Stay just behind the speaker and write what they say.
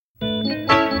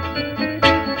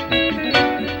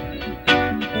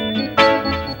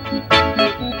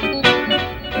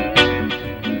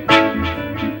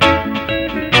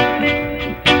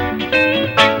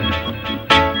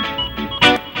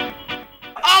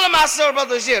my soul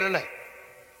brothers here tonight?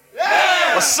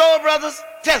 Yeah. My soul brothers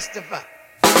testify.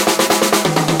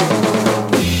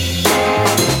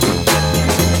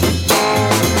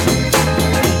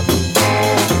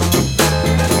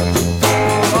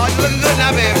 Oh, you looking good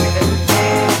now, baby.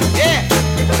 Yeah.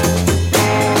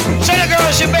 Show the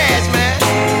girls your badge, man.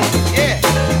 Yeah.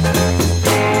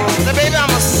 So, baby, I'm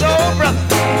a soul brother.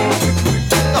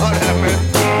 Lord have mercy.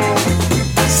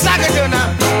 Suck it to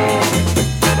now.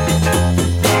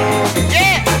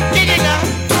 Yeah, get it now.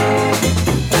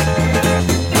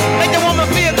 Make the woman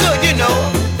feel good, you know.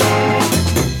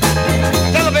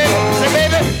 Tell her, baby, say,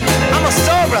 baby, I'm a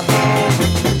soul brother.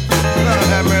 Lord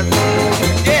have mercy.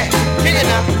 Yeah, get it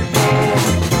now.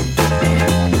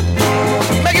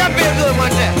 Make her feel good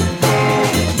one time.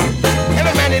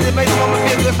 Every man needs to make the woman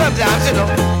feel good sometimes, you know.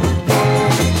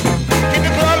 Keep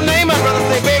the club name up, brother.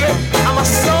 Say, baby, I'm a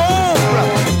soul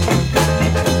brother.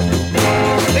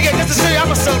 Look at this to show you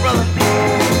I'm a soul brother.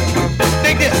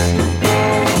 Think this.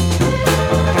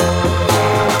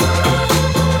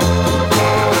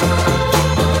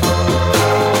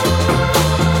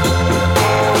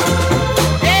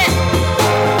 Yeah,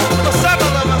 I'm a soul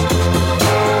brother, man.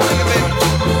 Look at baby.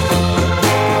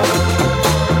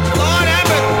 Lord have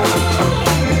mercy.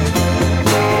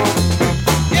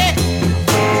 Yeah,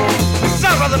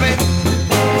 soul brother, baby.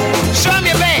 Show him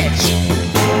your badge.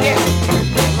 Yeah.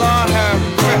 Lord have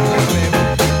mercy, baby.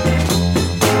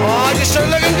 Oh, you sure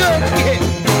looking good. Yeah.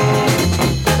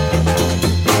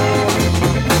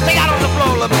 Take out on the floor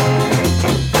a little bit.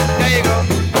 There you go.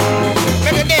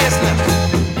 Make a dance now.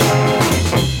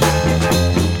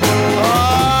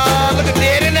 Oh, look at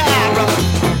dead in the eye, brother.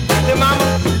 Say, mama,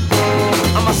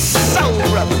 I'm a soul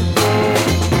brother.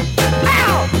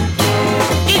 Ow!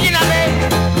 Eat it now, baby.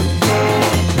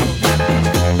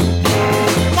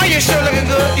 Why you sure looking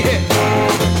good? Yeah.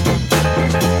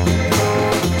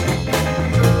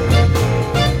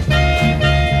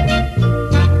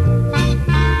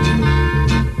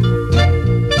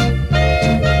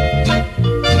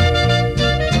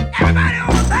 Everybody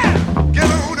over there, get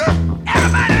on up.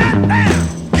 Everybody out there,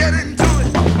 get into it.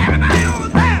 Everybody over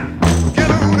there, get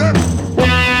on up.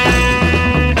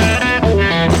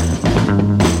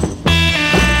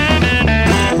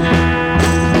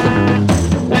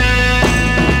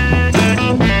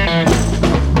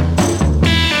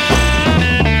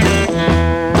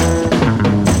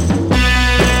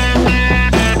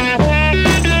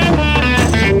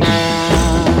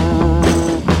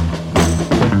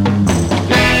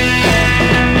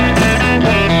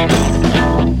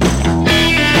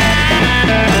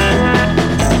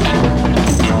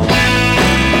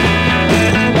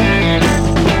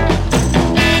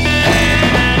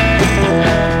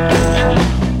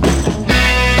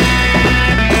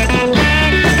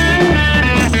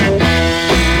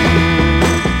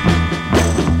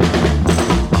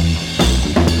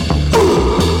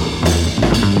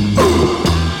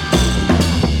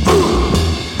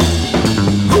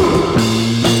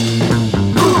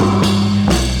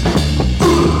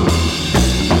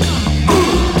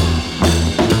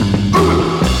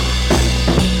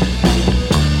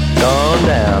 Gone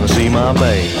down to see my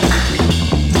babe.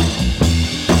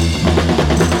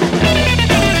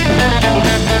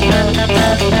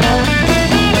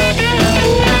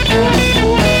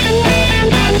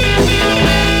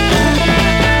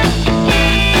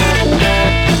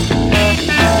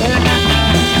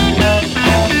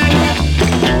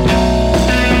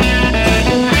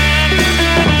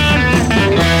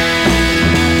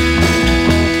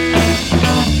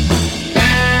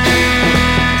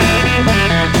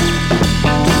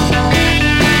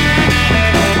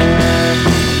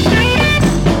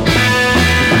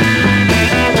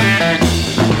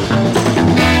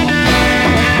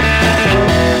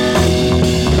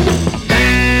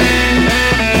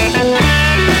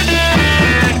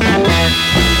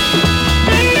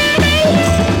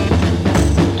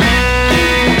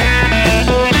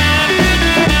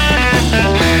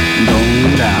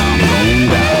 Going down, going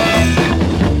down.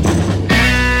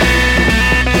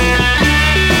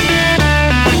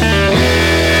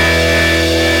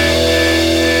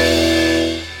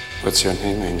 What's your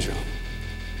name, Angel?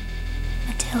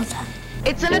 Matilda.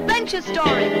 It's an adventure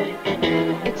story.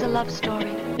 It's a love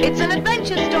story. It's an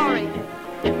adventure story.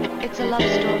 It's a love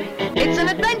story. It's an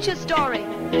adventure story.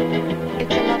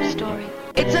 It's a love story.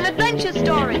 It's an adventure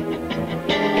story.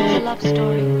 It's a love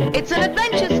story. It's an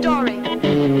adventure story.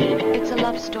 It's a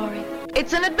love story.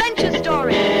 It's an adventure story.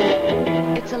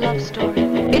 It's a love story.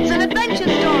 It's an adventure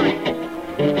story.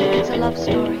 It's a love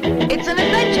story. It's an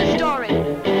adventure story.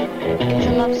 It's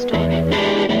a love story.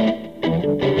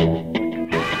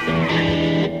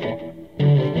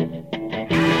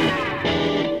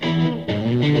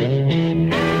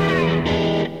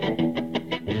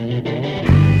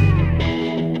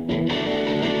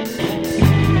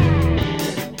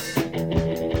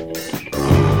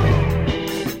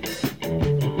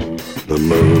 The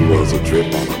moon was a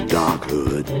drip on a dark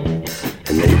hood,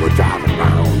 and they were driving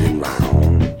round and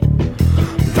round.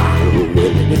 Vinyl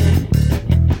Willie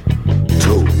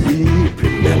told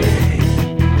Weeping Millie,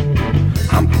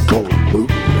 I'm gonna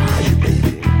boogerize you,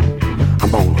 baby.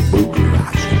 I'm gonna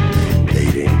boogerize you,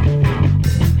 lady.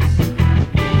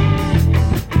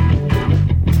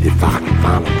 If I can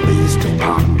find a place to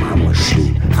park my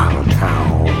machine out of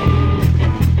town.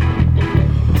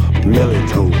 Millie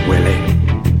told Willie,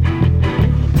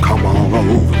 come on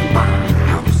over to my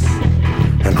house,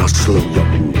 and I'll slow your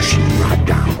machine right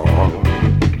down.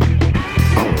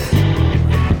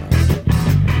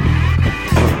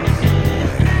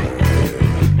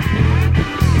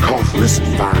 Cause listen,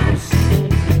 Viles,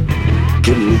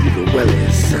 give me the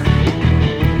Willies,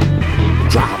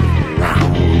 driving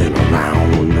round and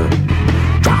around,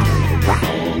 driving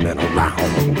around and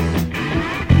around.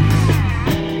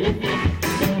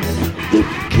 If you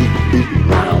keep beating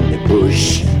round the bush,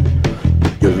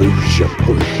 you lose your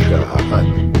push.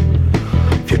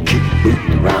 If you keep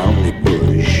beating around the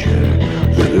bush,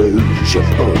 you lose your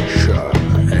push.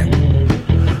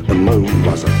 The moon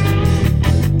was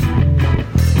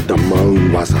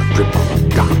a drip on a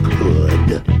dark hood.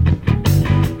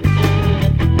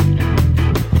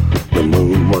 The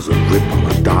moon was a drip on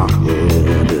a dark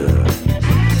hood.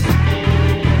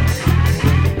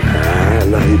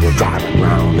 And they were driving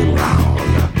round and round.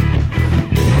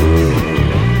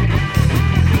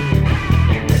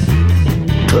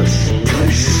 Tush,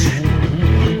 tush,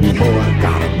 boy,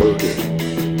 got a boogie.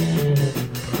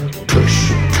 Tush,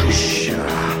 tush,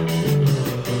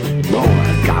 boy,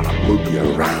 got a boogie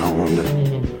around.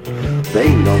 There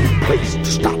ain't no place to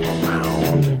stop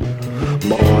around.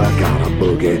 Boy, got a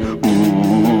boogie.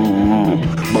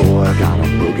 Boy, got a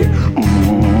boogie.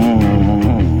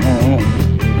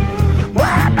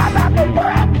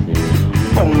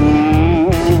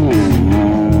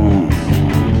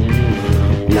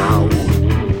 Now,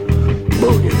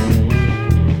 boogie.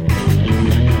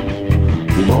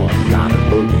 Boy, got a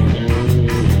boogie.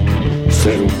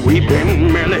 Say, Weeping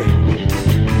Millie.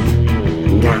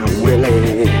 Now,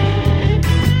 Willie,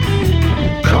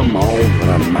 come over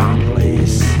to my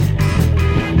place,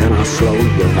 and I'll slow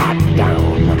you right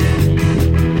down.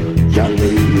 You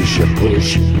lose your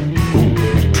push,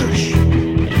 tush.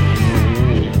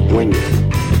 When you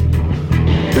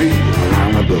beat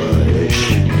around the bush,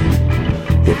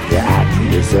 if you act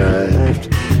reserved,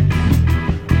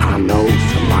 I know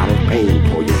somebody's paying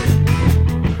for you.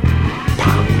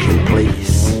 Park in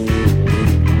place,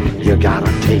 you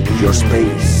gotta take your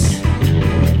space.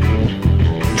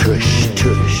 Tush,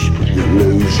 tush, you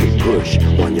lose your push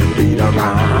when you beat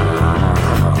around.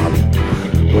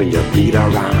 When you beat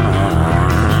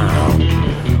around.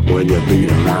 When you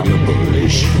beat around the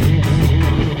bush.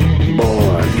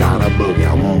 Boy, got a boogie.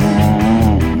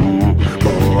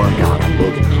 Boy, got a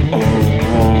boogie.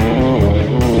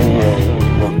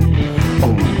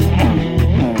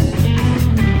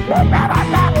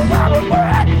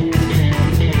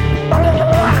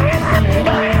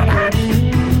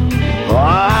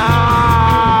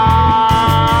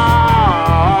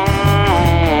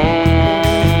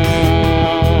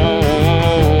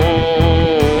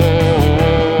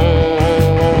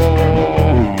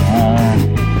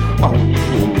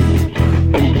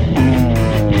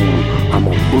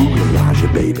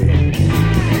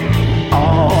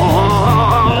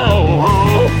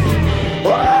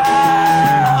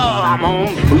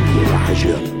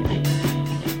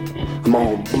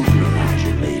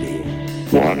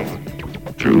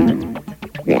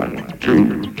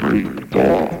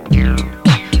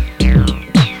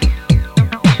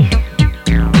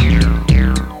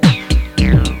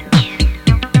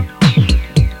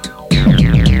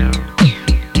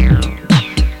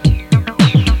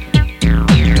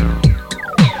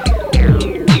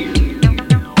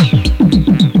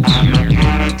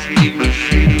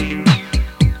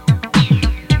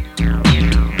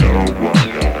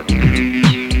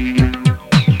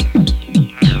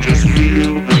 Just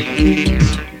feel the heat.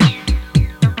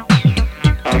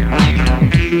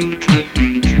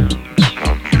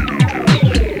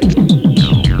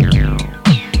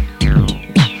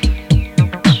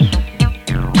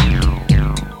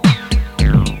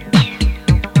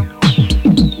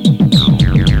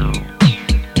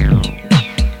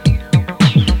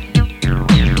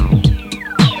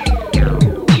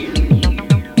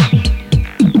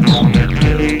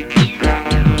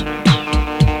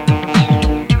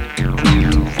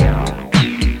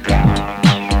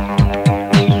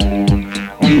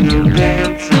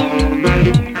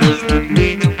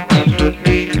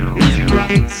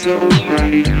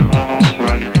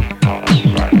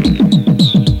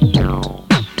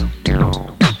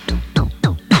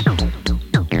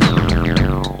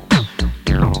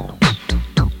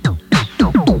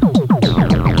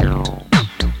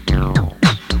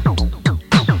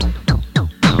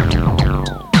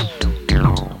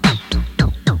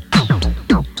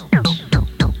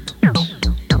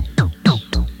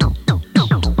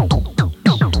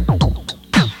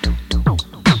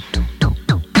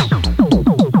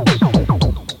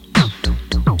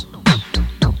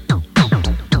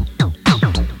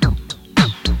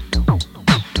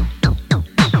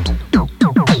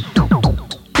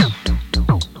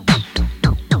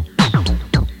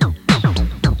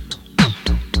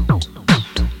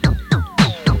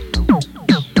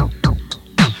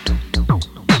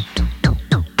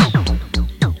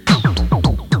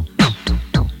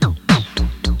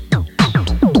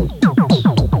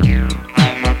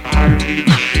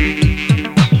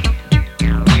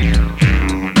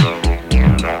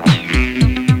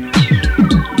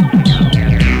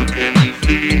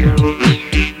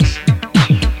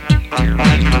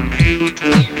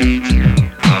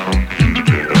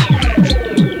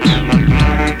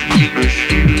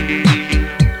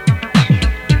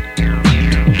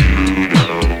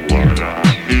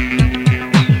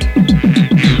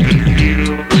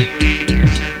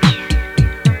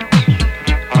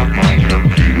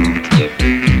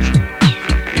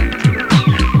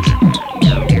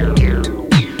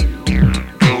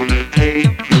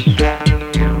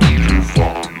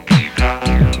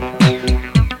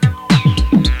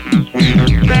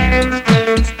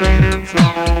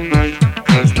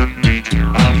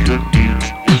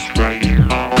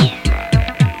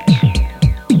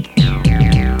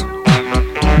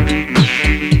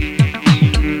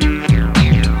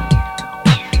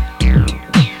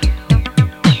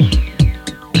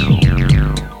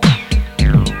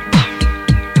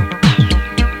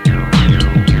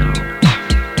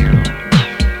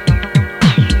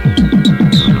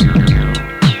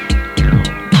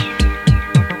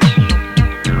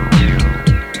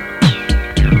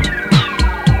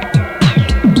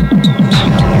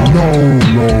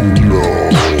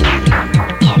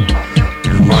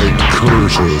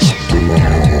 ashes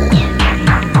belong.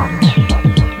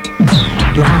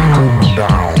 Down,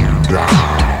 down, down,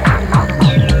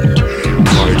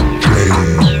 like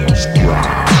James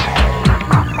Brown.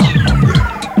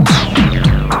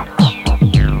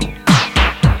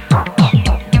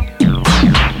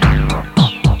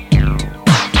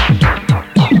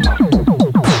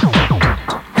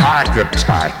 Hack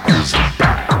Attack is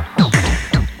back.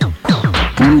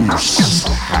 Bruce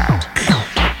Hack,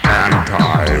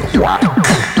 anti-whack.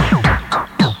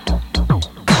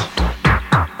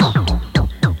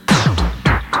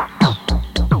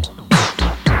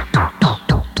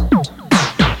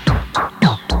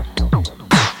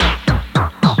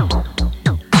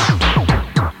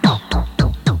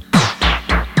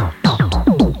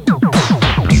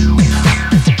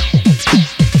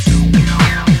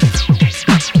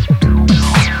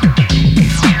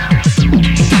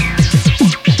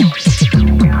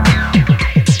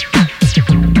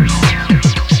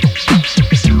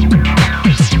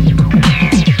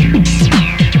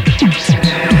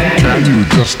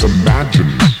 Just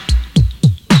imagine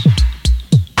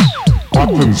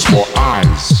buttons for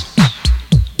eyes,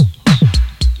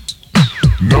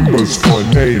 numbers for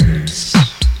names,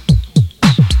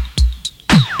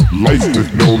 life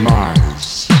with no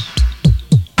lies.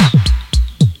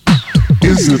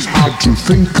 Is it hard to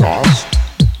think of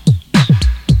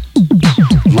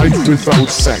life without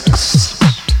sex?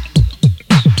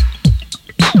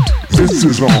 This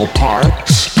is all part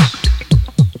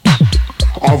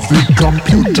of the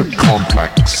computer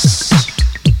complex.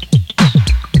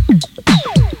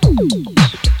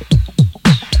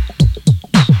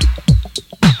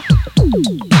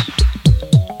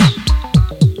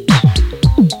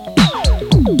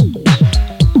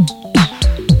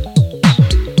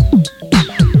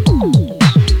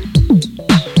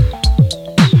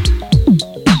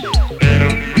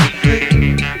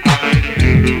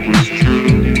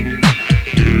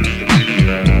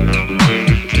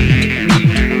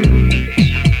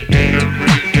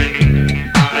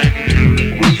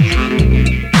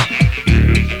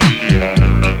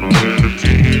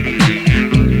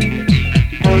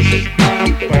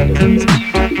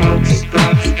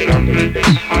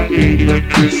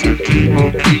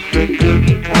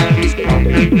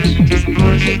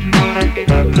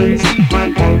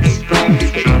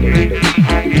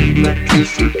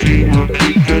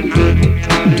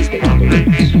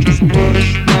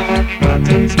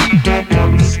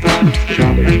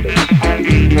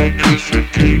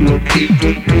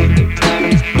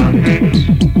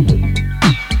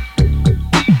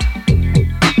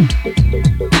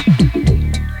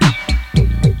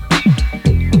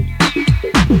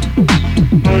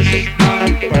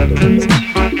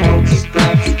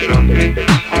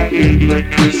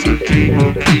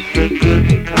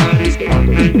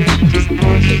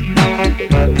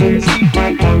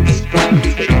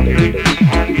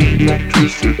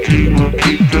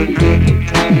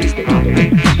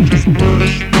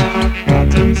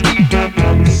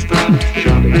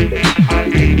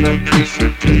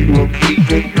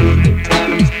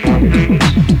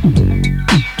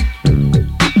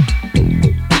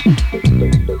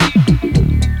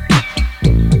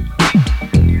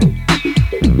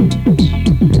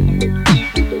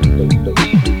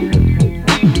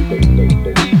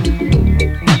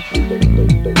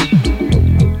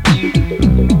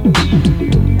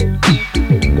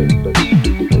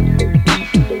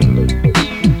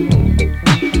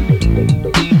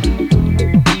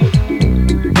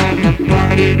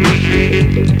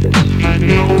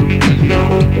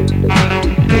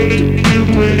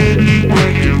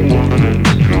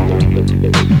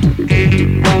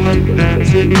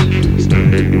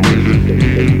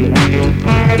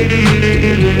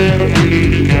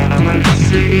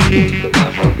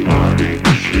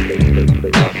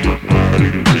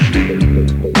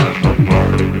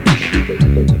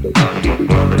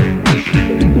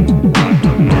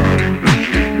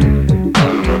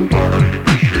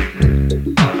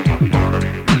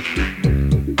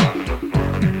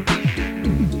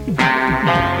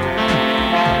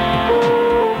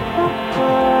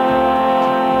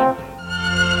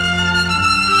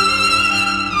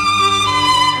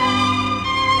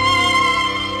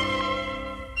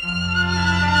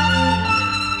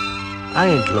 I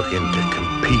ain't looking to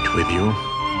compete with you,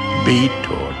 beat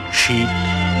or cheat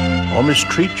or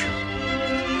mistreat you,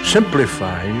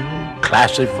 simplify you,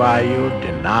 classify you,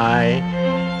 deny,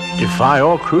 defy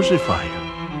or crucify you.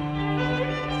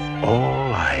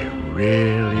 All I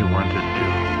really want to do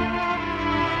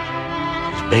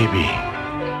is, baby,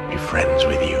 be friends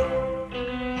with you.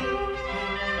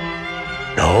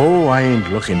 No, I ain't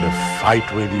looking to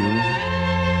fight with you,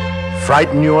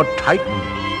 frighten you or tighten you,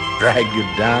 drag you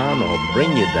down or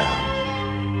bring you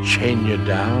down, chain you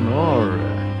down or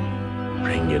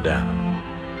bring you down.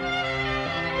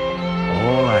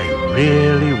 All I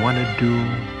really want to do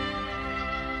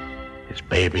is,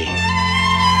 baby,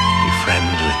 be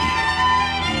friends with you.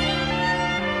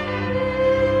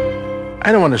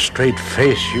 I don't want to straight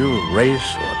face you,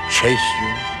 race or chase you,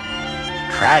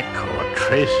 track or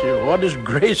trace you, or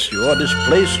disgrace you, or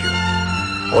displace you,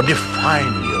 or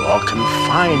define you, or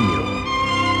confine you.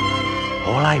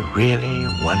 All I really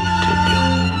want to do,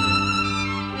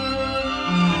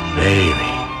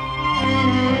 baby,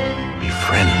 be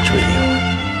friends with you.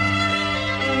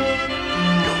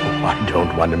 Oh, I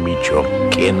don't want to meet your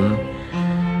kin,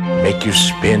 make you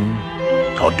spin,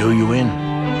 or do you in,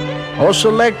 or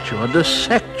select you, or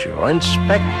dissect you, or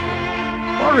inspect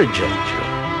you, or reject you.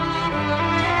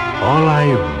 All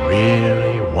I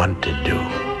really want to do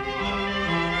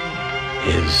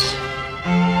is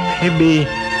maybe be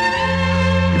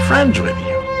friends with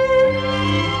you.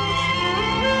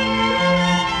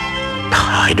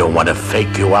 I don't want to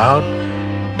fake you out,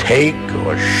 take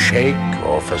or shake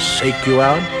or forsake you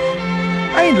out.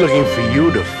 I ain't looking for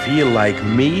you to feel like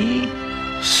me,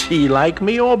 see like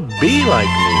me, or be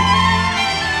like me.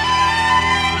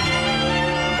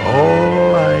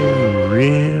 All I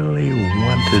really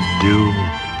want to do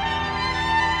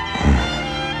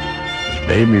is,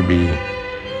 baby, be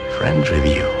friends with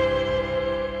you.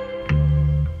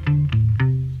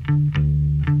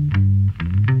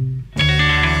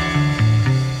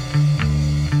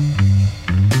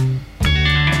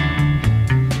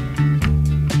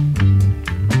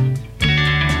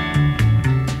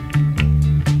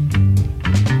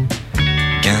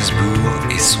 Gainsbourg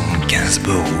et son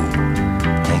Gainsborough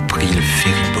ont pris le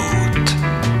ferryboat.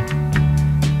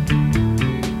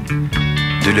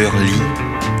 De leur lit,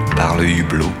 par le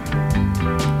hublot,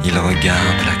 ils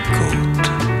regardent la côte.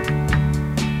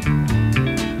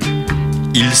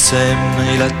 Ils s'aiment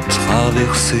et la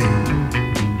traversée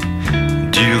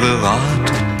durera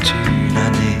toute une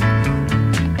année.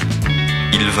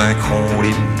 Ils vaincront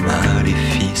les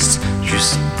maléfices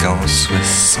jusqu'en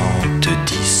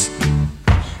 70.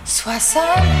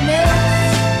 69,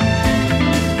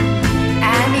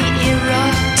 année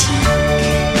érotique.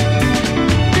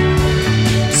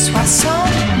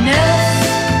 69,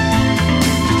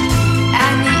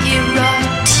 année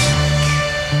érotique.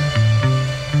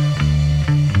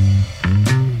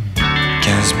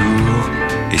 Gainsbourg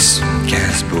et son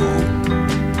Gainsborough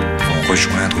vont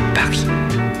rejoindre Paris.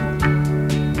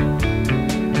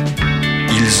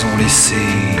 Ils ont laissé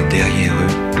derrière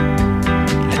eux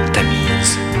la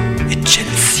Tamise et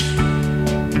Chelsea.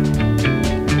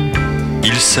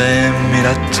 Ils s'aiment et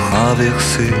la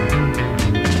traversée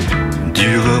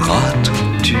durera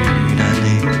toute une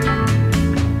année,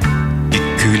 et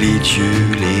que les dieux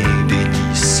les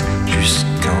bénissent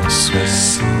jusqu'en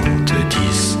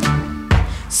 70.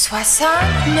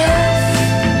 69,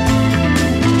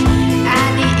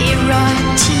 année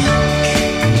érotique.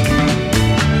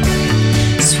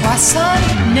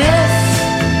 69,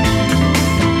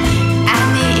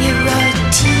 année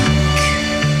érotique.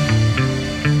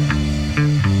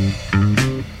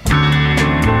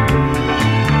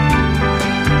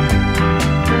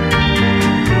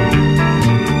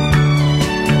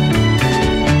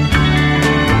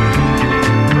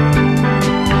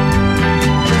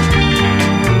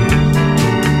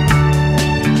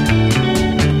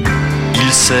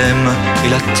 Ils s'aiment et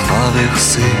la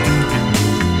traversée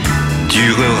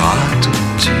durera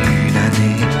toute une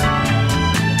année.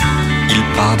 Il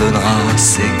pardonnera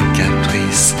ses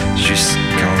caprices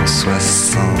jusqu'en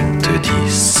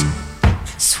 70.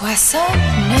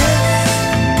 69,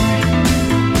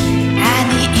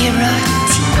 année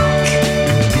érotique.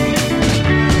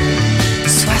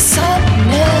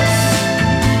 69,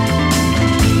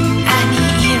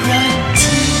 année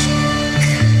érotique.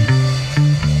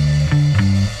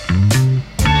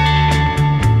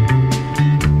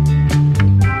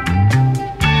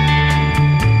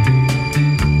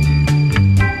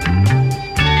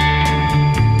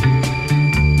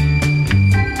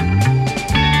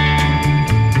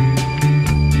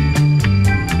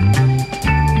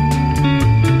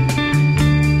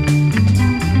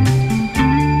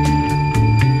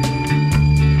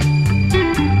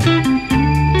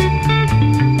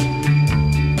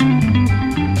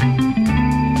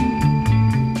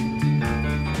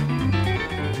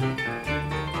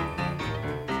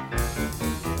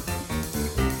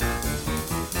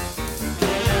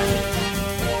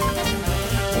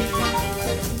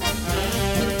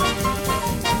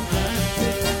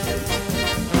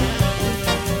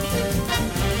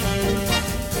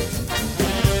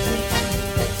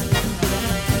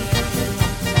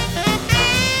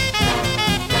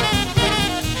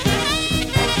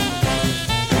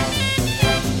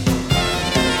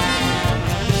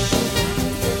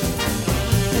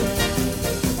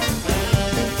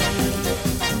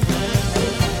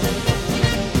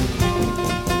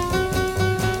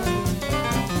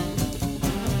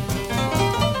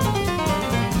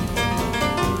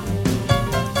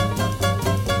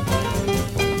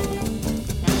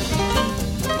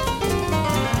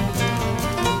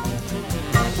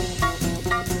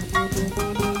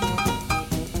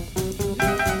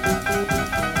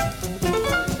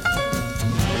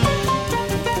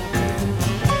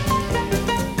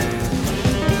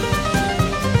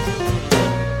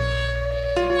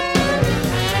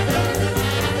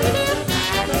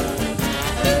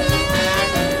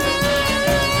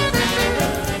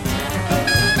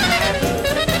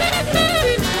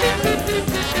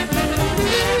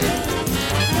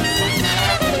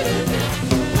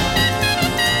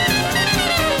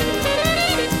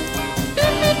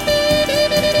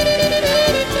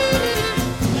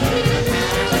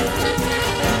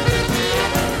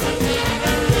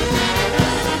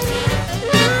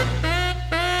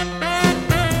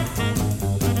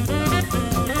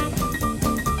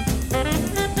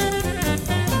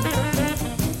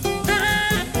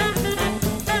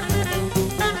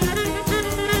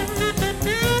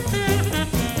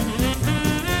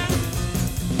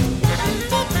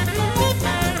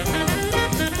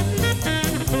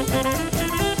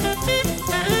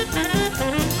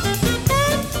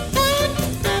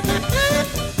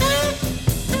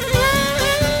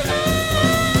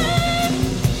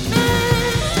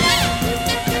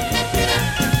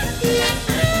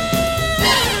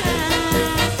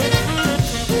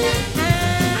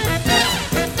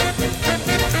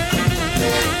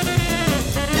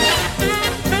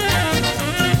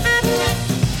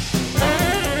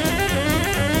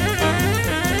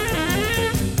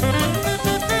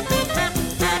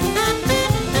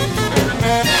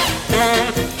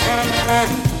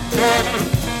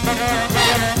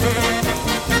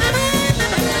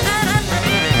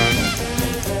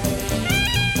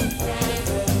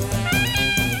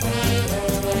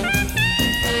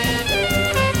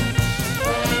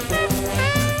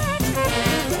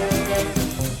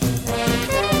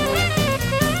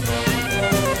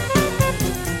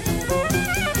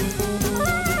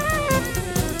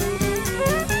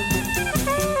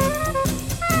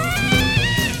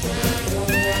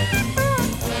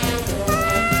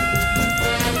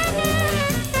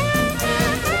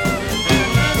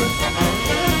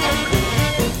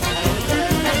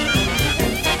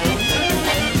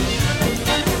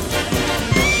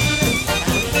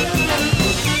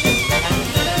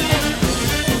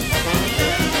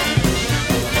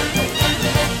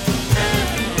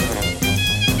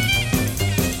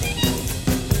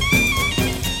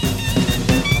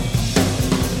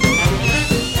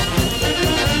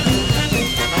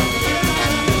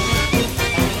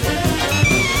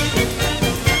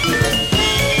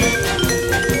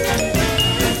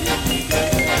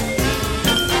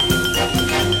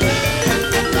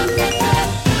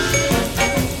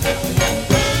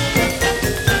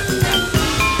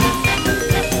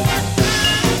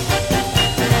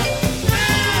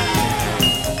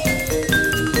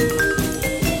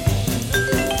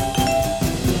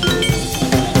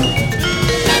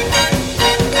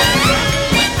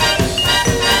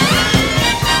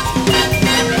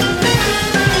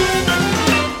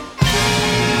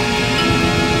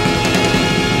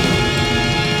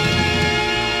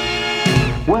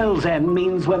 World's End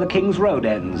means where the King's Road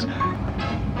ends.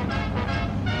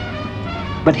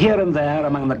 But here and there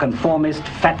among the conformist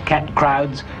fat cat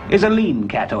crowds is a lean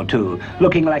cat or two,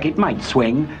 looking like it might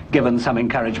swing, given some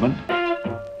encouragement.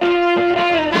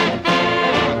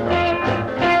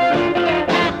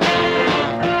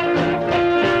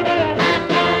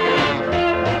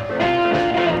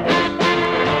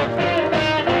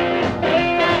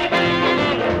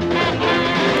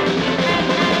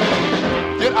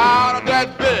 Get out of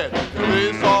that bed,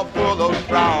 it's all full of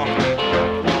frown.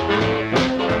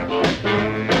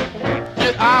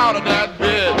 Get out of that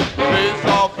bed, it's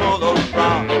all full of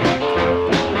frown.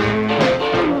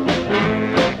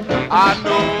 I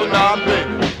know now,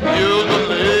 baby, you're the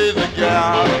lazy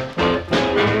gal.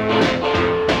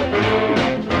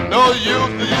 No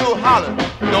use to you hollering,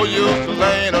 no use to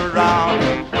laying around.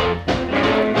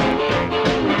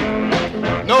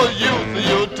 No use to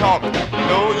you talking,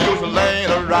 no use to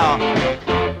laying around.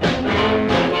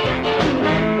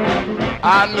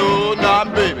 I know now,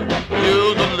 baby,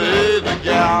 you're the lazy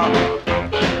gal.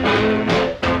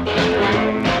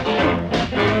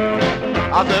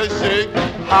 I said shake,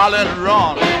 holler and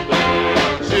run.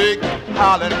 Shake,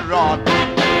 holler and run.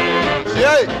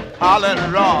 Shake, holler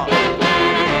and run.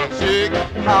 Shake,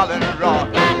 holler and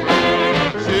run.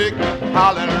 Shake,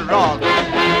 holler and run.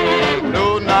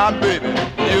 No, now, baby,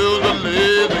 you're the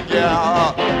lazy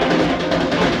gal.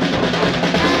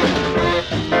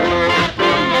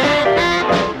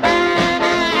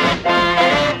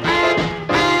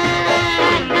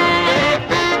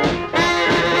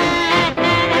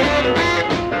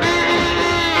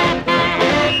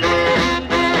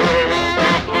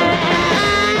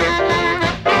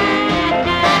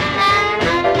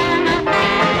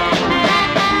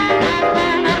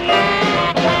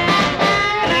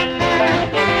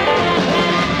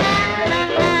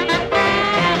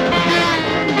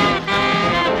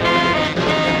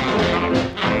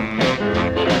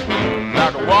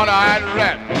 One-eyed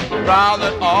rat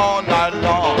prowling all night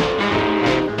long.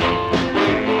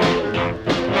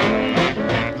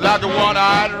 Like a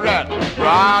one-eyed rat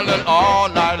prowling all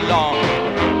night long.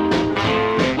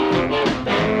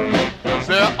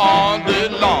 Say all day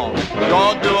long,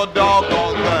 don't do a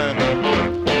doggone thing.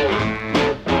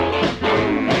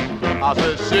 I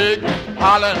said shake,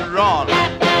 holler and run.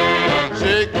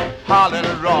 Shake, holler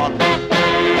and run.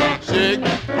 Shake,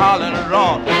 holler and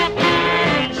run.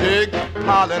 Shake,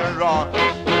 holler and run.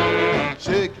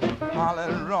 Shake, holler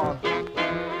and run.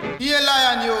 Yeah,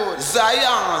 lion, you.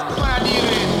 Zion. What are you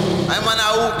doing? I'm on a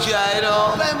hook here, you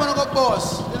know. I'm gonna go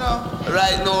boss, you know.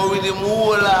 Right now, with him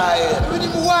wild. With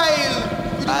him wild.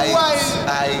 With him wild.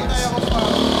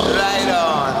 Right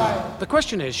on. The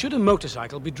question is, should a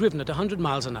motorcycle be driven at 100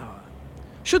 miles an hour?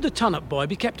 Should the ton-up boy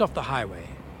be kept off the highway?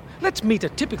 Let's meet a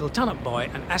typical ton-up boy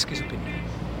and ask his opinion.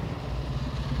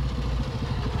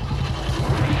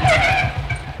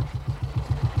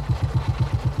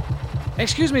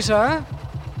 Excuse me, sir.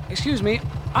 Excuse me.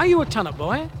 Are you a ton-up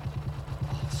boy?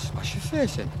 Oh, smash your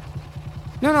face in.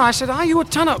 No, I said, are you a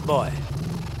ton-up boy?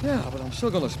 Yeah, but I'm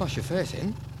still going to smash your face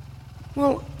in.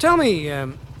 Well, tell me,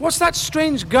 what's that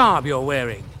strange garb you're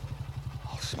wearing?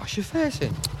 I'll smash your face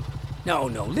in. No,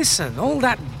 listen. All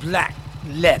that black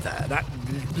leather, that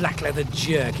black leather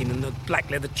jerkin and those black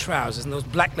leather trousers and those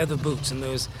black leather boots and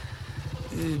those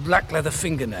black leather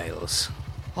fingernails.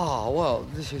 Oh, well,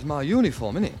 this is my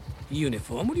uniform, innit?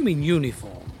 Uniform? What do you mean,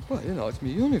 uniform? Well, you know, it's my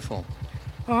uniform.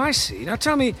 Oh, I see. Now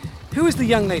tell me, who is the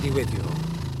young lady with you?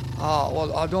 Ah,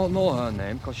 well, I don't know her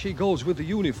name, because she goes with the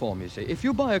uniform, you see. If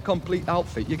you buy a complete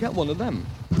outfit, you get one of them.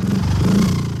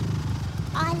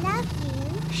 I love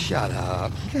you. Shut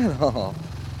up. Get off.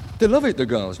 They love it, the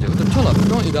girls do. They tell them,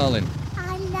 don't you, darling?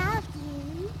 I love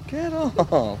you. Get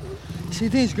off. See,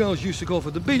 these girls used to go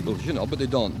for the Beatles, you know, but they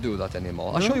don't do that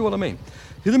anymore. I'll show you what I mean.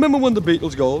 You remember when the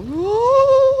Beatles go...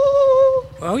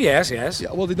 Oh, yes.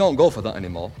 Yeah, well, they don't go for that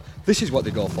anymore. This is what they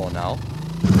go for now.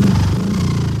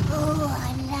 Oh,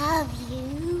 I love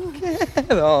you.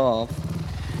 Get off.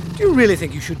 Do you really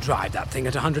think you should drive that thing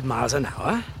at 100 miles an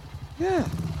hour? Yeah.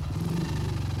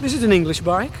 Is it an English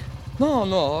bike?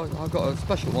 No, I've got a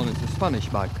special one. It's a Spanish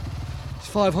bike. It's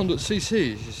 500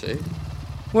 cc's, you see.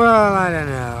 Well, I don't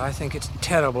know. I think it's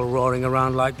terrible roaring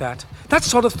around like that. That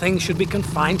sort of thing should be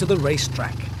confined to the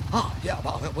racetrack. Oh, yeah,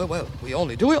 well, we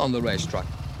only do it on the racetrack.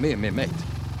 Me and me mate.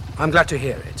 I'm glad to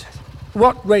hear it.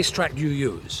 What racetrack do you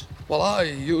use? Well, I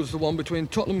use the one between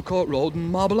Tottenham Court Road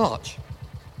and Marble Arch.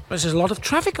 There's a lot of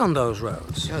traffic on those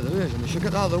roads. Yeah, there is, and they should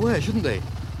get out of the way, shouldn't they?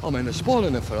 I mean, they're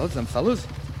spoiling it for us, them fellas.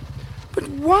 But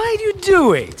why do you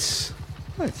do it?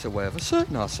 Well, it's a way of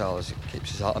asserting ourselves. It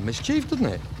keeps us out of mischief, doesn't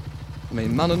it? I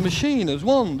mean, man and machine as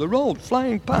one, the road,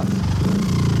 flying past.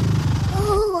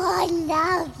 Oh, I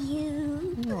love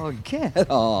you. Oh, get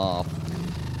off.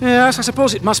 Yes, I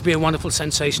suppose it must be a wonderful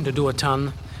sensation to do a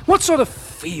ton. What sort of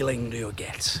feeling do you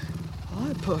get?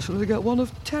 I personally get one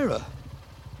of terror.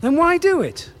 Then why do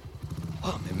it?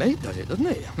 Well, my mate does it, doesn't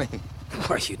he? I mean...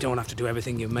 Well, you don't have to do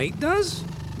everything your mate does.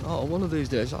 Oh, one of these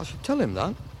days I should tell him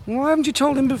that. Why haven't you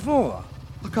told him before?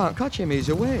 I can't catch him, he's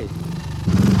away.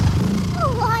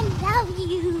 Oh, I love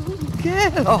you.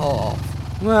 Get off.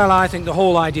 Well, I think the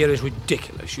whole idea is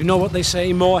ridiculous. You know what they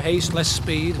say, more haste, less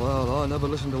speed? Well, I never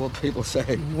listen to what people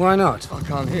say. Why not? I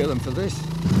can't hear them for this.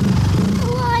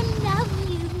 Oh, I love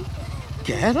you.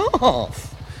 Get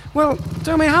off. Well,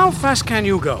 tell me, how fast can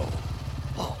you go?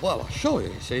 Oh, well, I'll show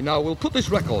you. See, now we'll put this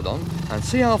record on and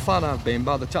see how far I've been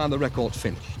by the time the record's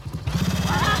finished.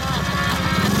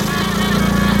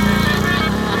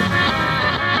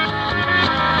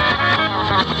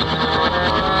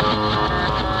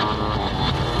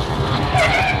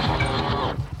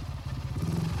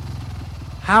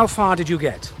 How far did you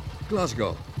get?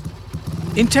 Glasgow.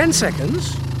 In 10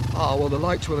 seconds? Oh, well, the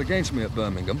lights were against me at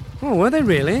Birmingham. Oh, were they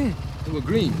really? They were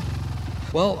green.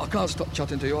 Well, I can't stop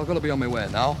chatting to you. I've got to be on my way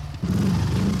now.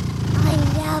 I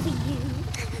love you.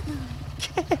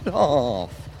 Get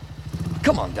off.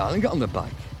 Come on, darling, get on the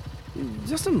bike.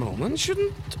 Just a moment.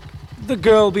 Shouldn't the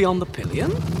girl be on the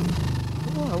pillion?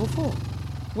 Why, what for?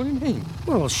 What do you mean?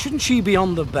 Well, shouldn't she be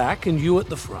on the back and you at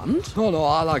the front? Oh, no,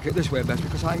 I like it this way best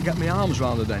because I can get my arms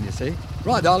round her then, you see.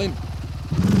 Right, darling.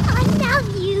 I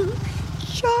love you.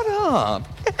 Shut up.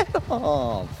 Get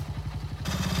off.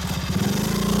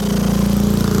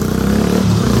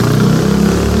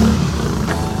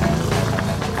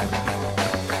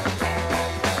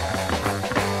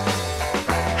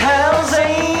 Hells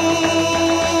Angels,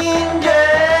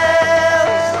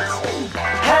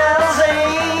 Hells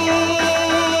Angels.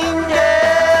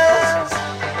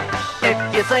 If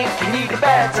you think you need a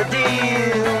better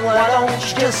deal, why don't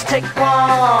you just take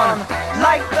one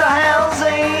like the Hells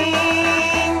Angels?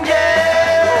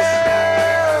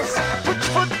 Put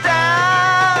your foot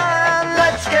down,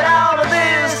 let's get out of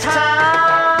this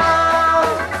town.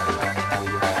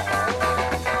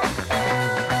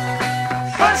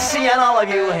 Fancy seeing all of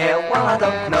you here, well I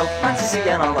don't know, fancy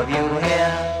seeing all of you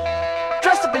here.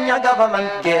 Dressed up in your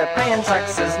government gear, paying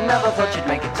taxes, never thought you'd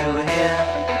make it to here.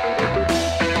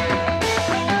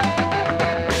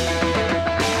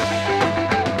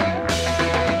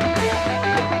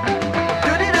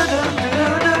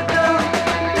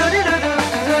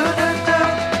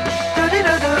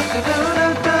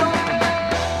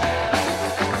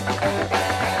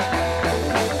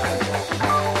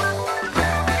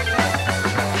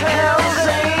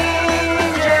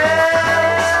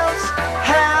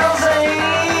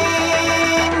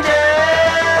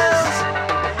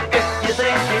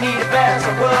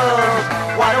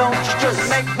 Why don't you just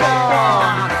make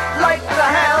one like the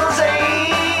Hells Angels?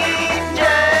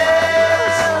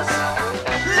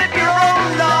 Live your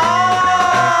own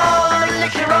law,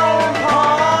 lick your own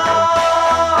paw.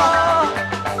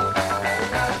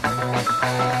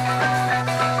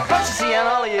 Fancy seeing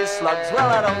all of you slugs, well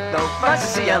I don't know. Fancy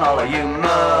seeing all of you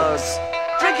mugs,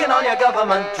 drinking all your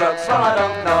government drugs, well I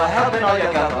don't know. Helping all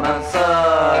your government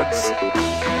thugs.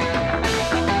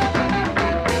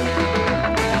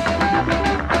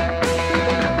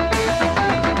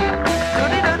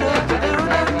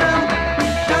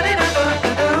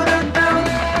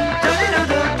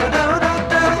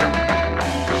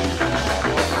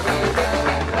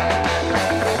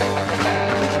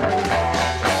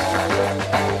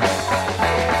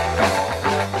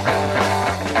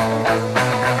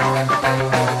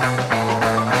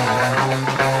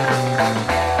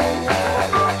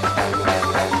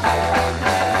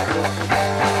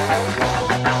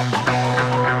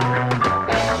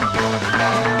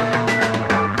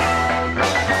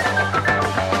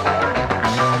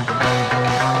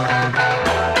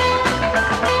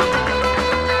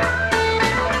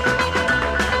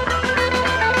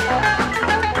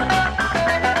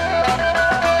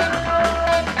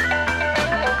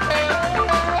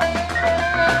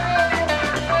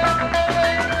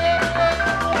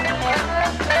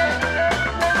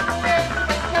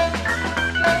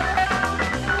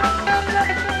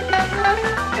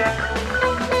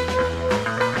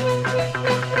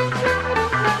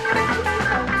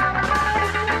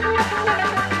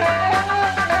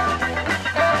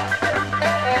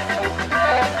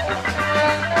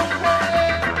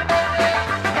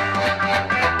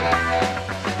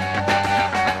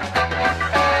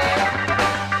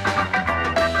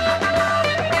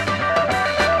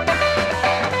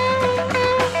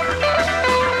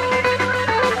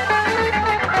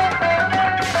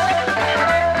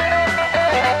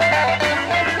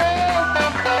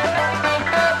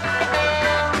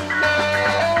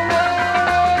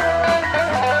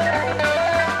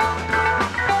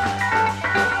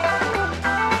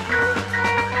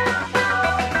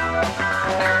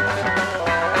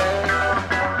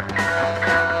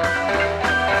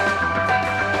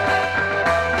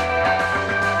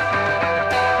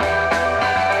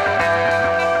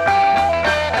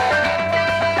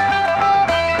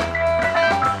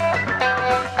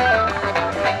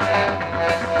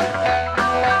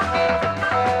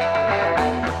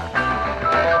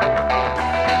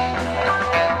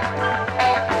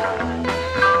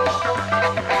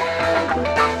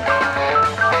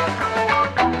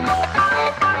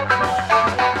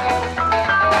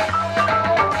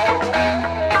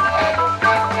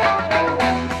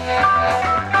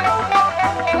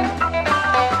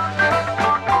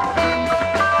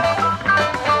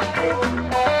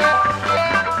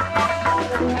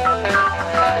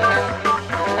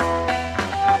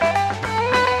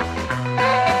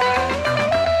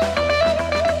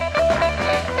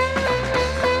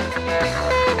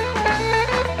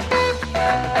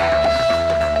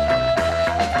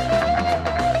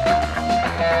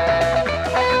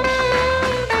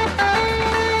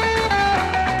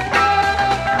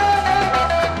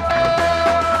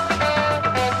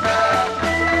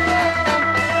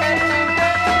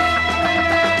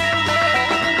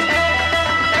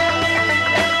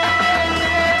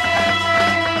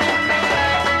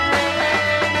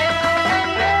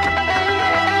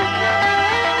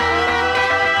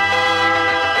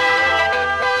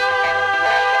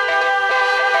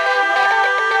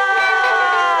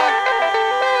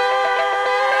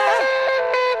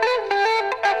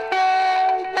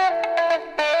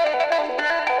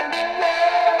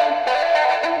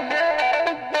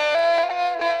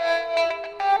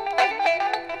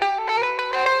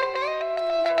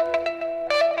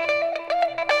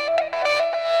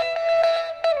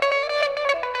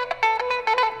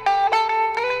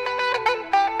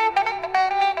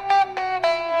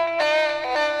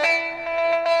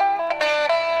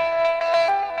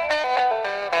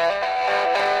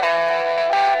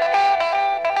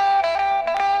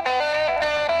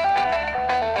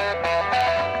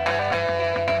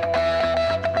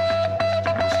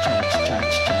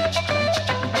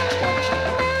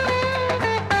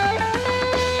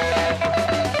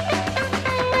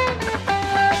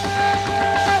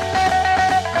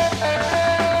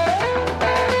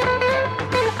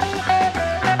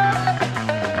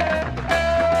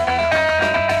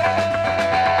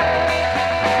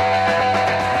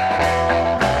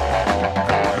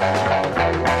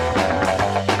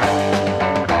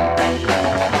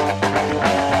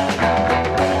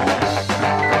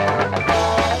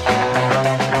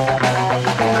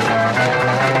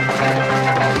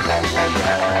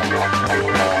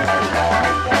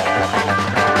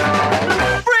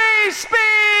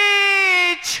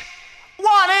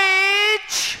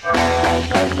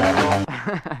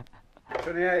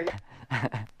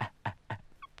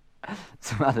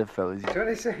 other fellas.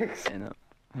 26. You know.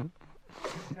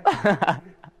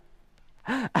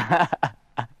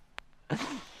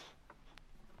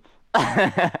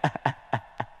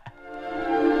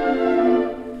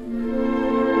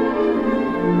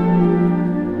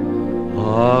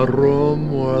 A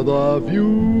room with a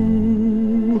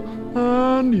view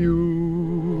and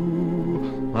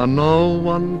you, and no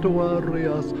one to worry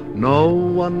us, no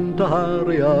one to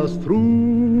hurry us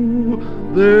through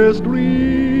this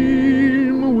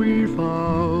dream we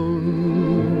found.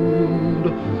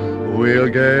 We'll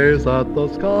gaze at the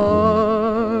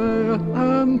sky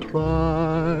and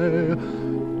try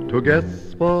to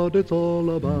guess what it's all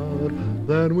about,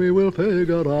 then we will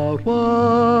figure out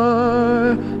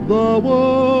why the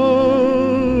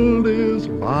world is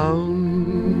round.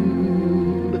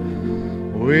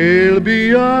 We'll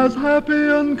be as happy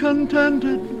and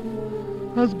contented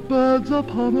as birds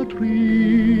upon a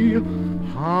tree,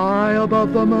 high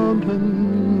above the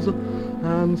mountains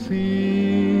and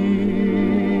sea.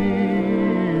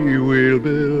 We'll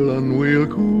bill and we'll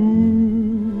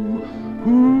coo,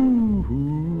 hoo,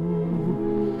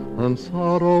 hoo, and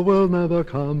sorrow will never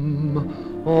come,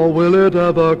 or will it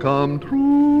ever come true?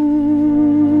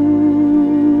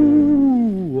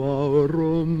 Our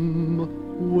room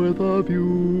with a view.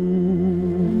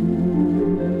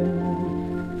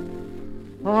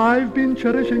 I've been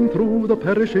cherishing through the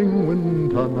perishing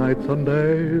winter nights and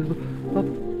days a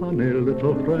funny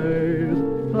little phrase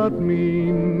that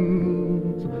means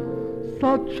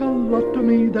such a lot to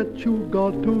me that you've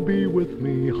got to be with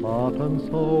me, heart and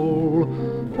soul,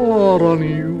 for on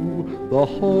you the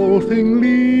whole thing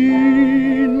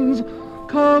leans.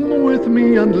 Come with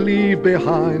me and leave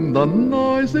behind the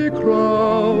noisy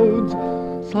crowds.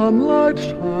 Sunlight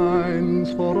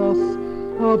shines for us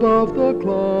above the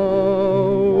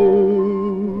clouds.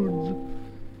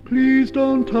 Please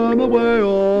don't turn away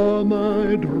or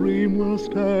my dream will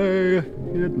stay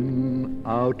hidden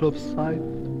out of sight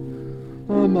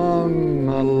among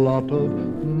a lot of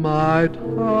might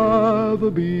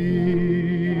have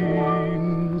beens.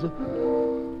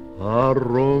 A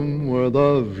room with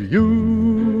a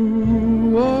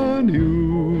view on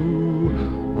you,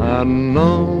 and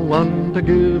no one to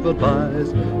give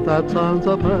advice. That sounds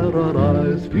a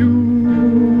paradise.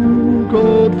 Few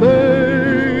could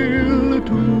fail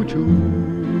to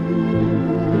choose.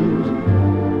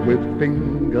 With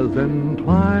fingers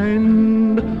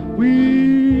entwined,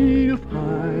 we'll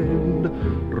find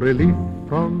relief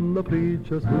from the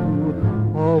preachers who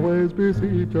always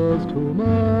beseech us to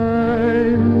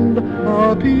mind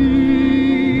our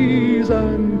P's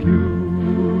and Q's.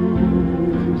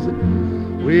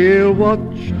 We'll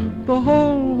watch the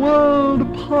whole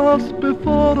world pass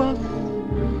before us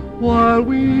while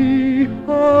we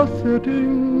are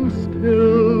sitting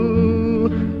still,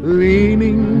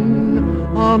 leaning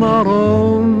on our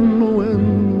own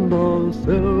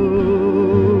windowsill.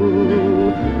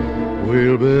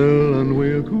 We'll bill and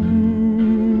we'll coo,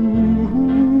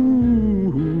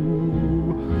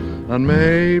 and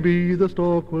maybe the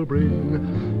stork will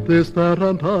bring this, that,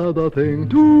 and other thing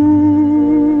to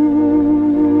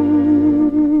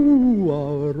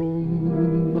our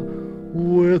room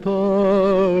with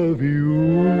a view.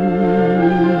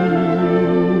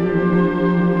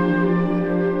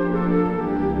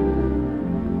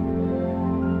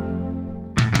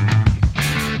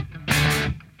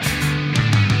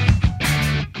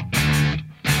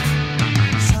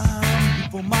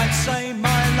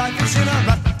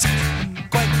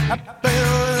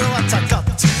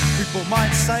 People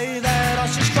might say that I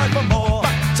should strive for more,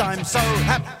 but I'm so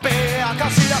happy I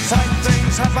can see that same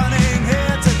things happening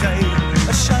here today.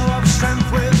 A show of strength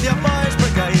with your boys'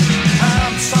 brigade, and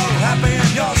I'm so happy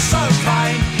and you're so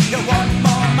kind. You want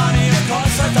more money, of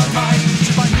course I don't mind.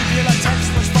 To buy nuclear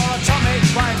textbooks for atomic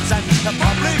rhymes, and the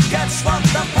public gets what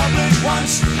the public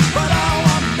wants, but I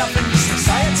want nothing.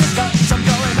 Society's got some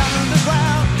going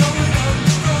underground.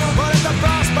 But if the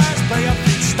brass bands play up,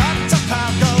 it start to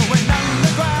pound, going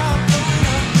underground.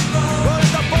 Well,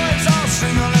 if the boys all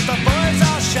sing, or if the boys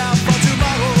all shout for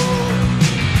tomorrow.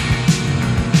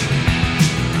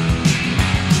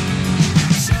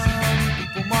 Some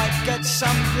people might get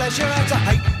some pleasure out of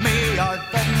hate me. I've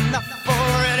had enough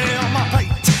already on my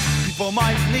plate. People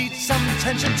might need some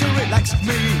tension to relax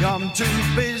me. I'm too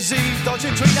busy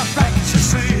dodging between the facts. You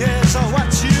see, here's what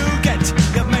you get.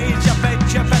 You've made your bed,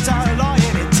 you better lie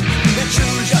in it. You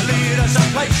choose your leaders and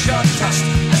place your trust,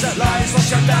 as their lies wash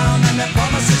you down and their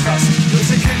promises rust.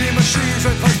 Using killing machines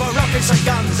with paper, rockets and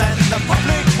guns, and the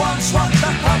public wants what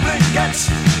the public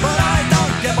gets. But I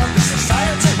don't get what the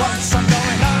society wants. I'm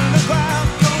going underground.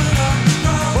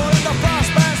 All the brass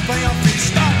bands play off, we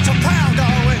start to pound,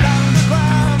 going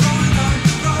underground.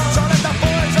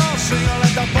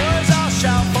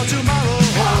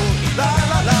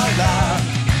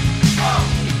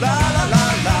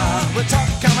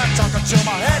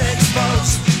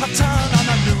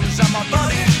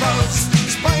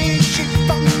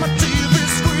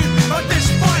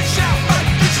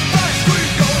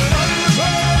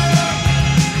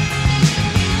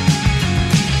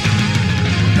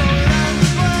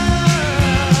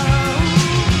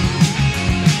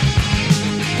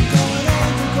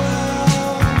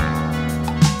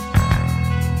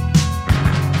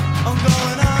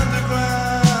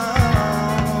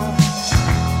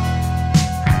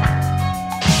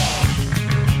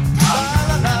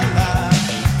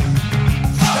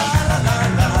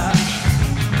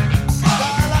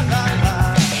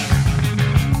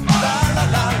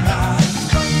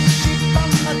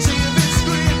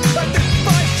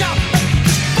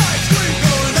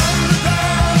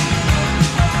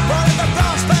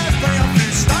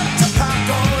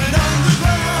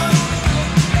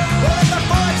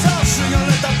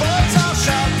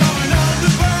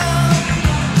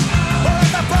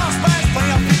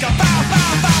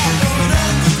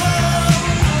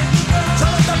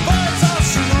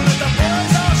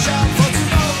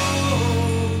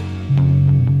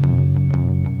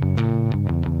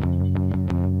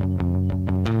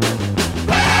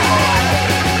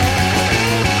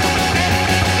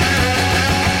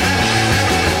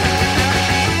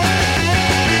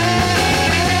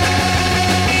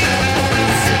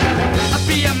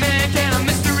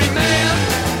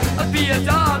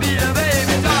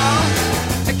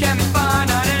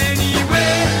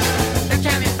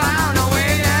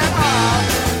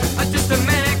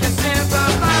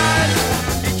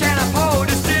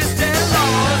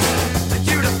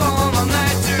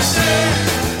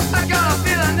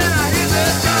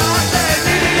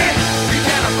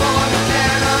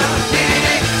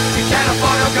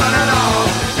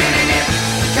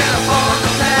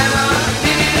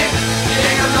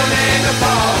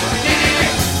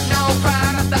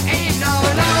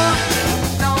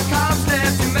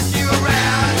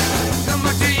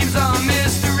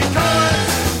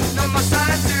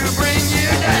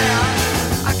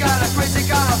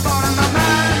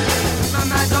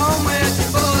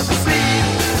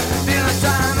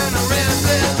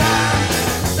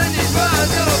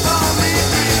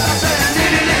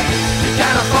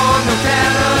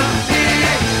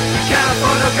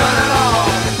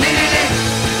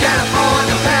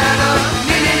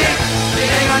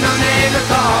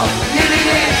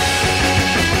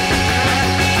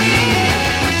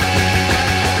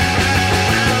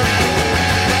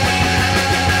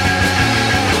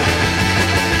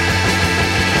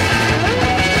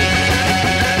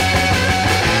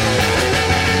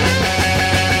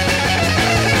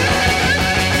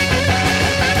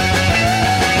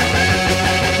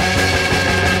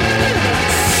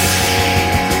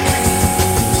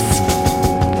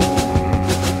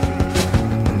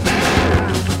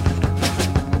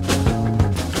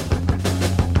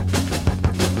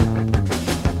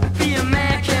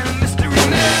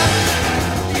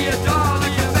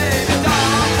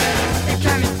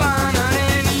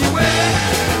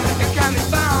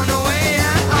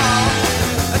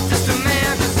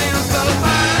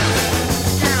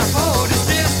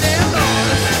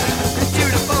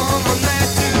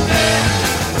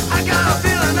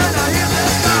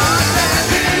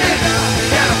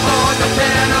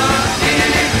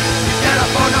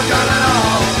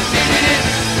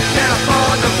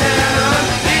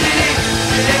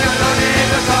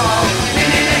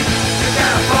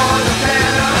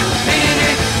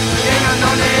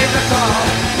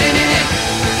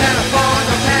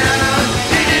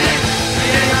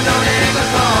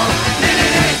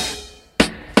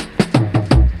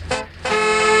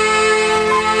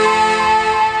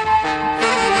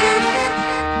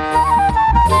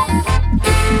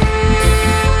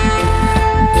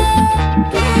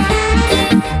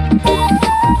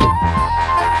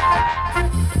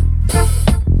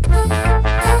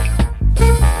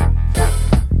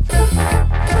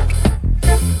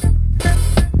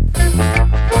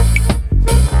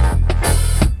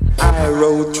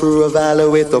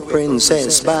 smile with a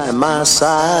princess by my side.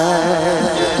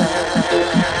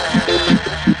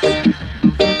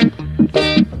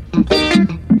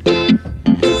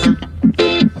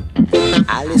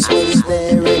 Alice was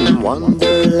there in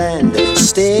Wonderland,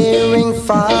 staring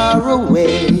far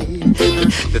away.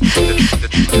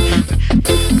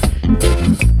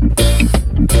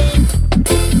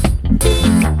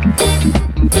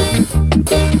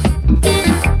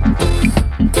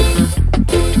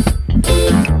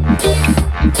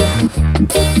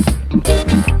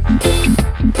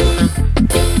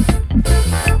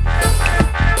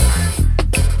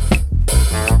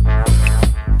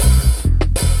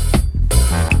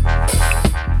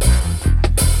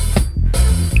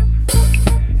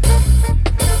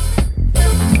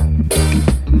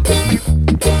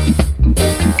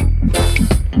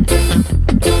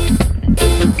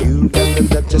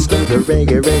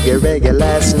 Reggae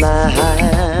last night.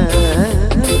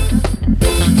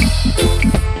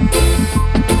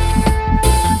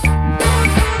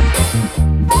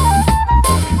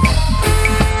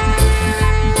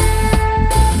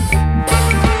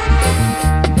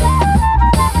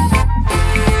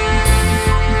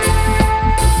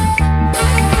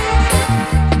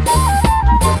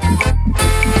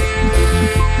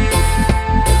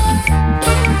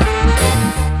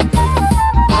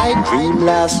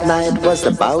 Last night was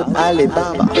about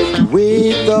Alibaba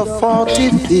with the 40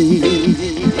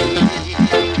 thieves.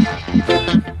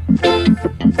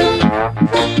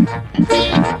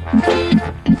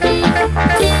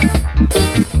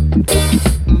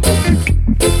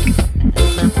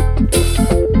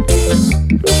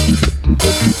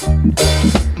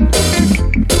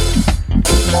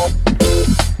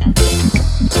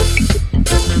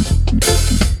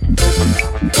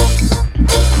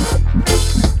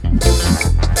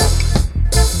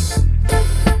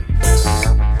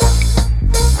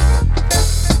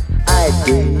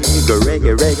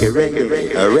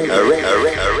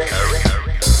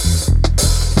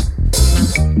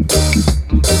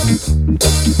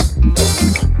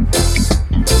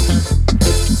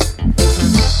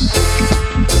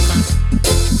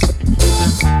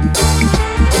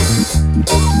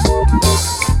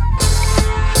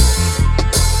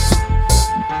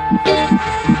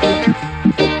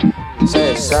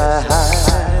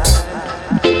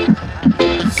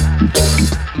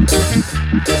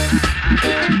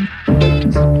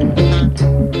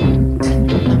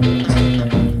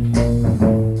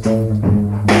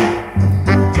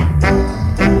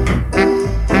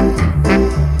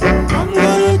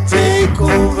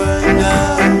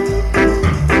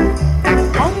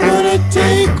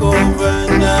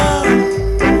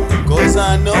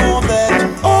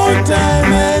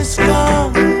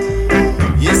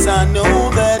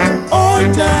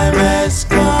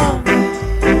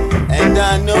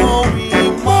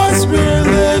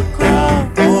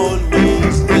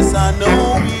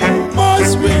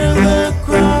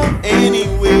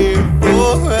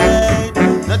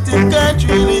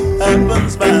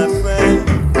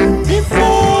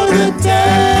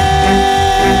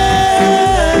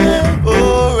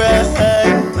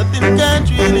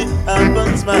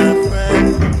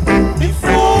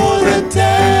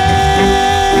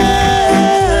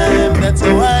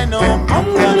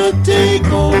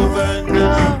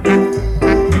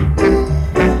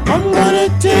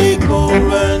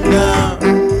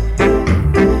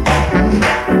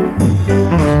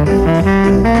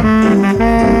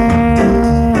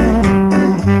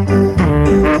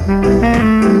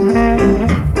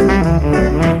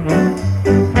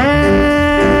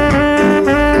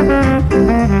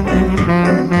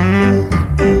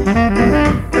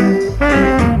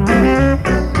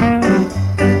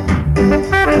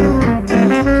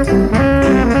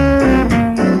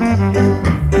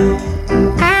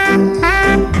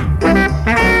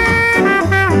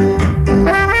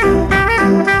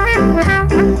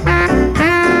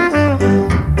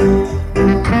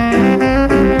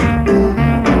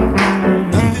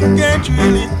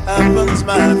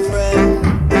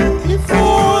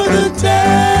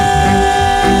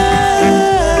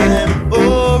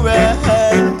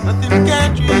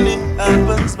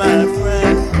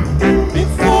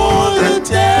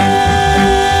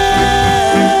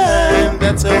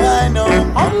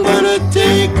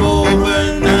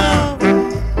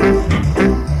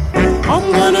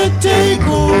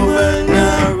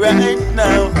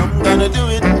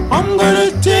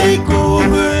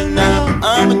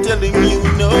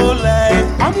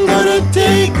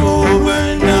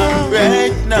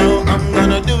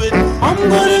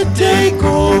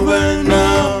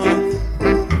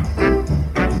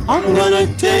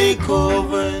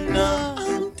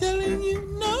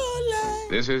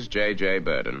 This is J.J.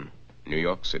 Burden. New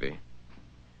York City.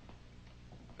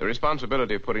 The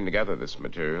responsibility of putting together this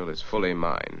material is fully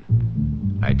mine.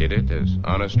 I did it as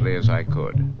honestly as I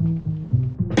could.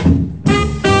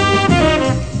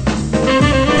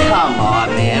 Come on,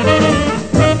 man.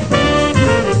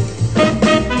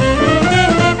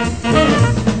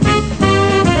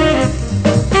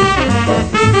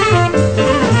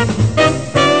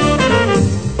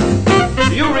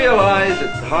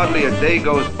 Hardly a day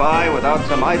goes by without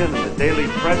some item in the daily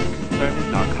press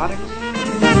concerning narcotics.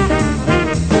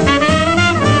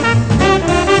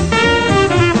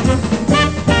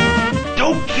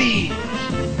 Dope fiends!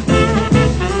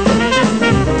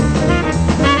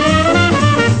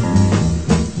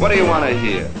 What do you want to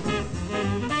hear?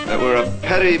 That we're a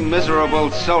petty,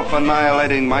 miserable,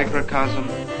 self-annihilating microcosm?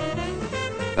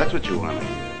 That's what you want to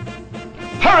hear.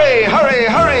 Hurry, hurry,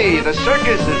 hurry! The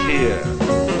circus is here!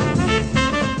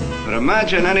 But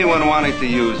imagine anyone wanting to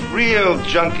use real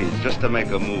junkies just to make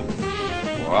a movie.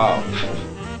 Wow.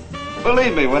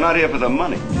 Believe me, we're not here for the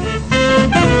money.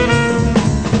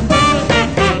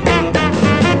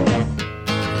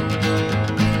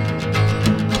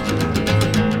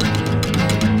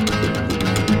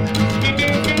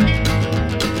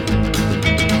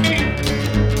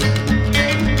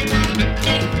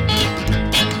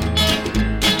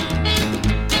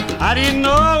 I didn't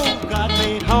know God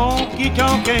made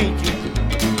honky-tonk angels.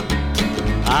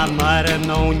 I might have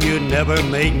known you'd never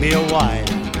make me a wife.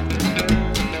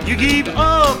 You gave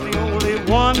up the only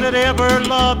one that ever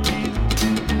loved you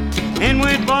and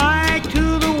went back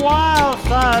to the wild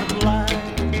side of life.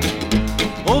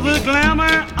 Oh, the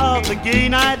glamour of the gay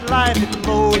night life had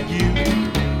lured you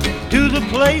to the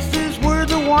places where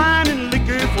the wine and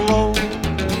liquor flow,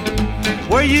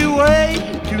 where you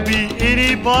wait to be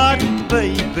anybody,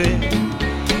 baby,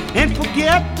 and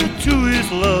forget the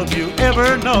truest love you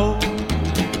ever know.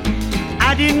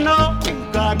 I didn't know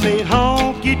God made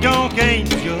honky-tonk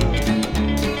angels.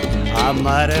 I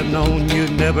might have known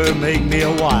you'd never make me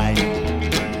a wife.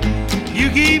 You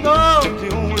gave up the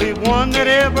only one that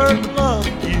ever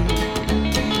loved you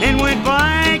and went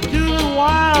back to the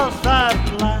wild side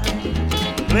of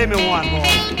life. Play me one more.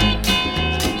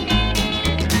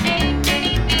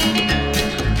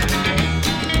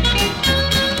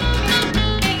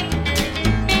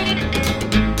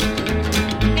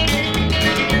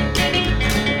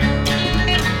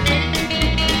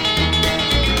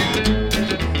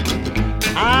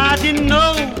 I didn't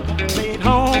know they'd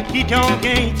honky-tonk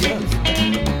angels.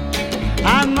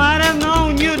 I might have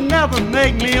known you'd never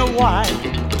make me a wife.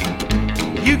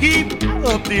 You gave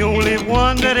up the only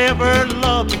one that ever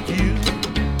loved you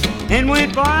and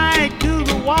went back to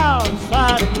the wild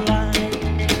side of life.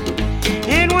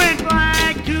 And went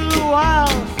back to the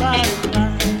wild side of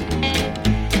life.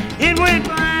 And went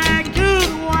back to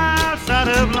the wild side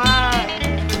of life.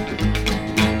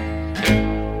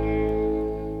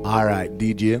 All right,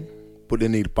 DJ, put the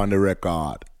needle on the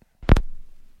record.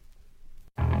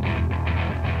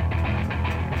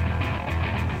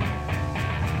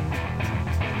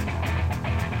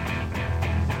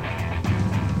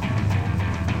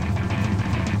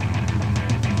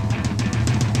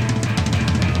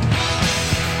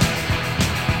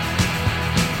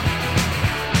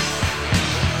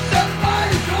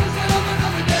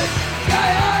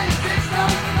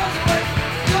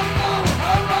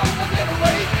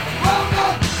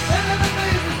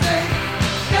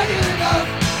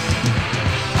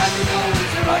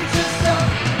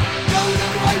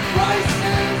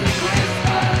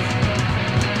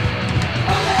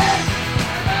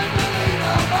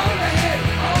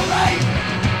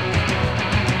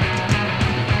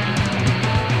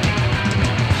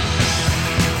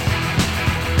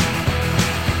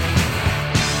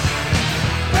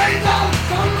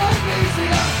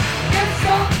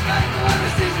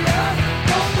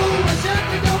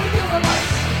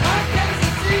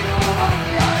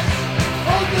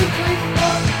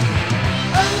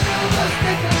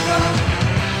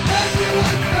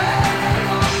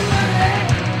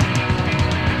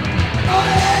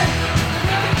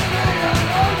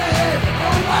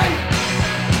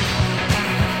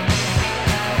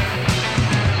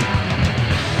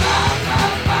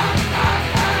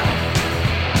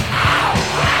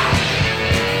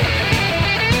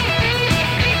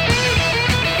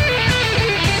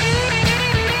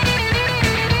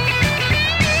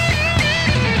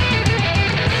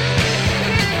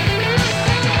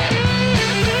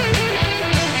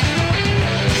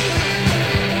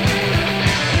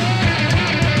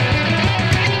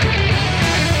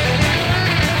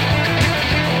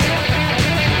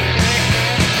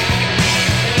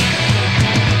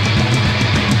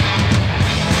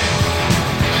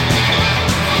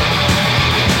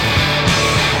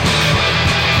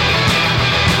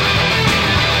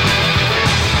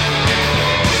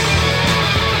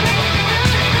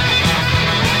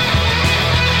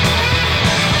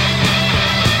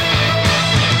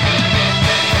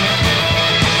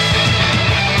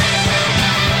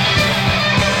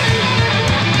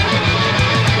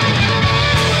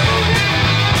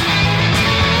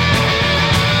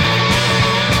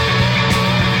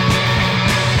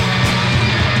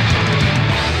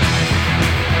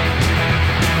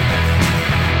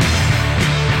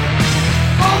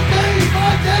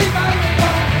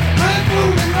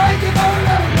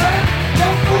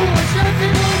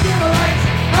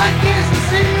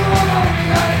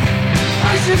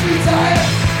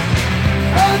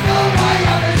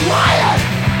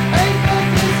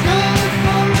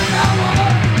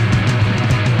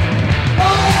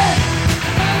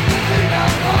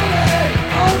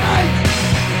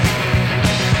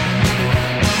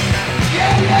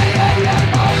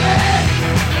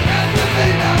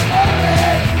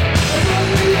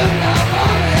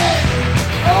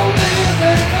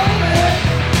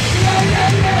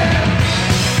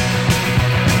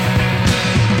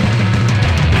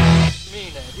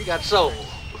 You got soul.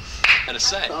 And a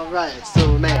say. All right,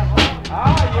 soul man.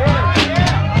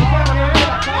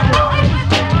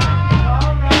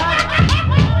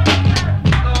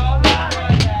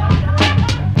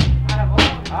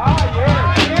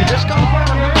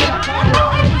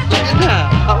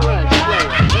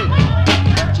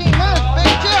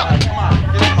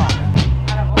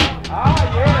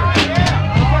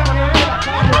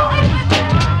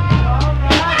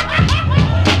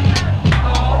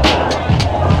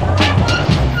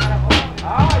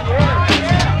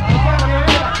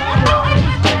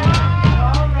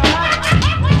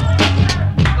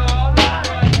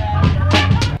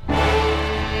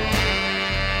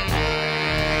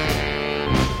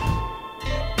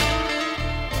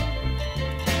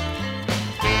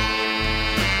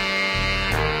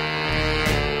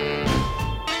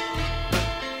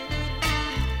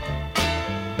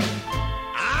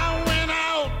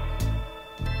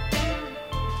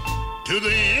 To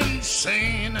the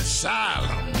insane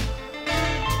asylum,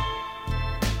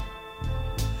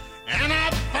 and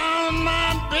I found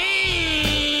my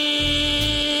baby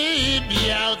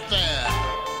out there.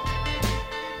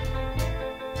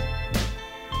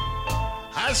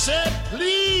 I said,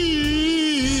 please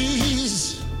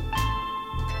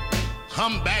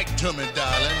come back to me,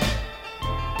 darling.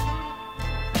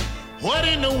 What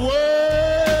in the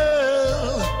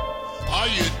world are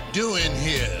you doing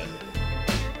here?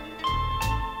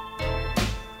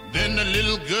 Then the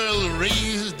little girl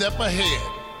raised up her head.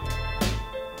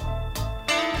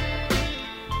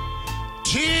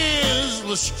 Tears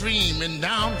were streaming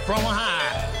down from her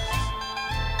eyes.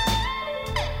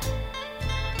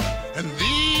 And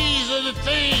these are the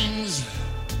things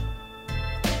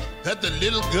that the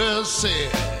little girl said.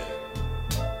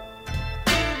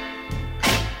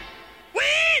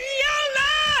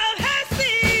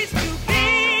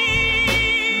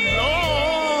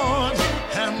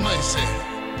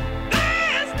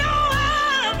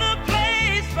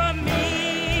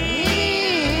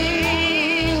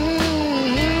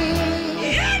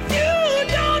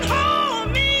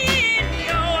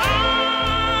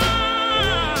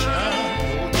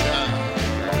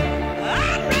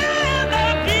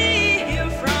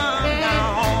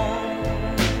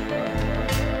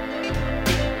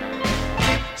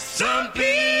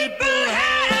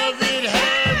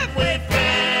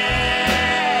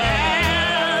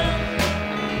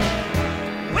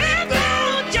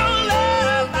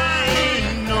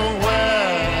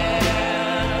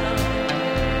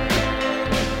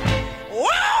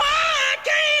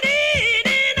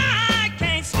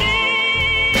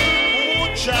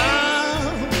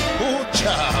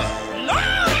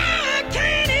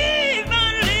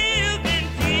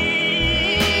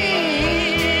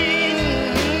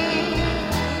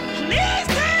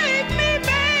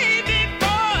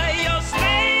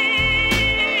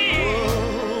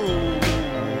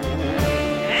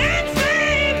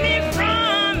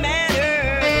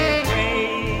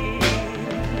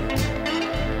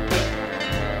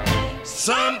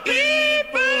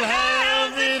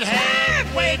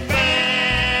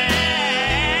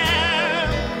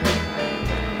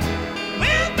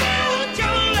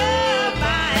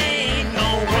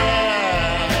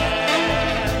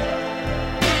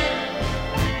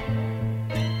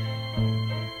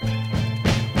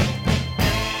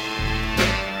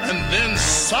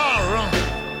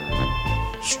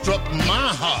 Struck my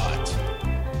heart.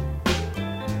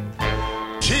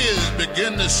 Tears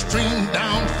began to stream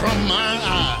down from my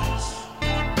eyes.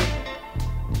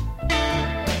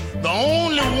 The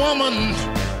only woman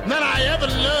that I ever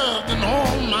loved in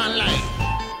all my life.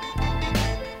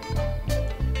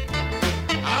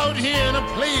 Out here in a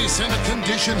place, in a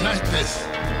condition like this.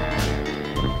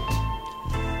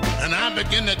 And I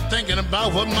began to thinking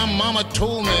about what my mama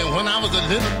told me when I was a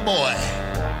little boy.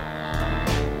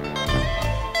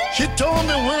 She told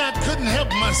me when I couldn't help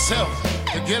myself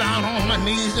to get out on my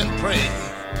knees and pray.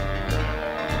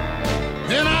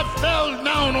 Then I fell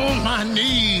down on my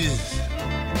knees.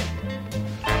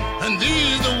 And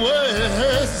these are the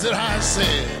words that I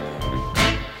said.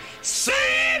 Say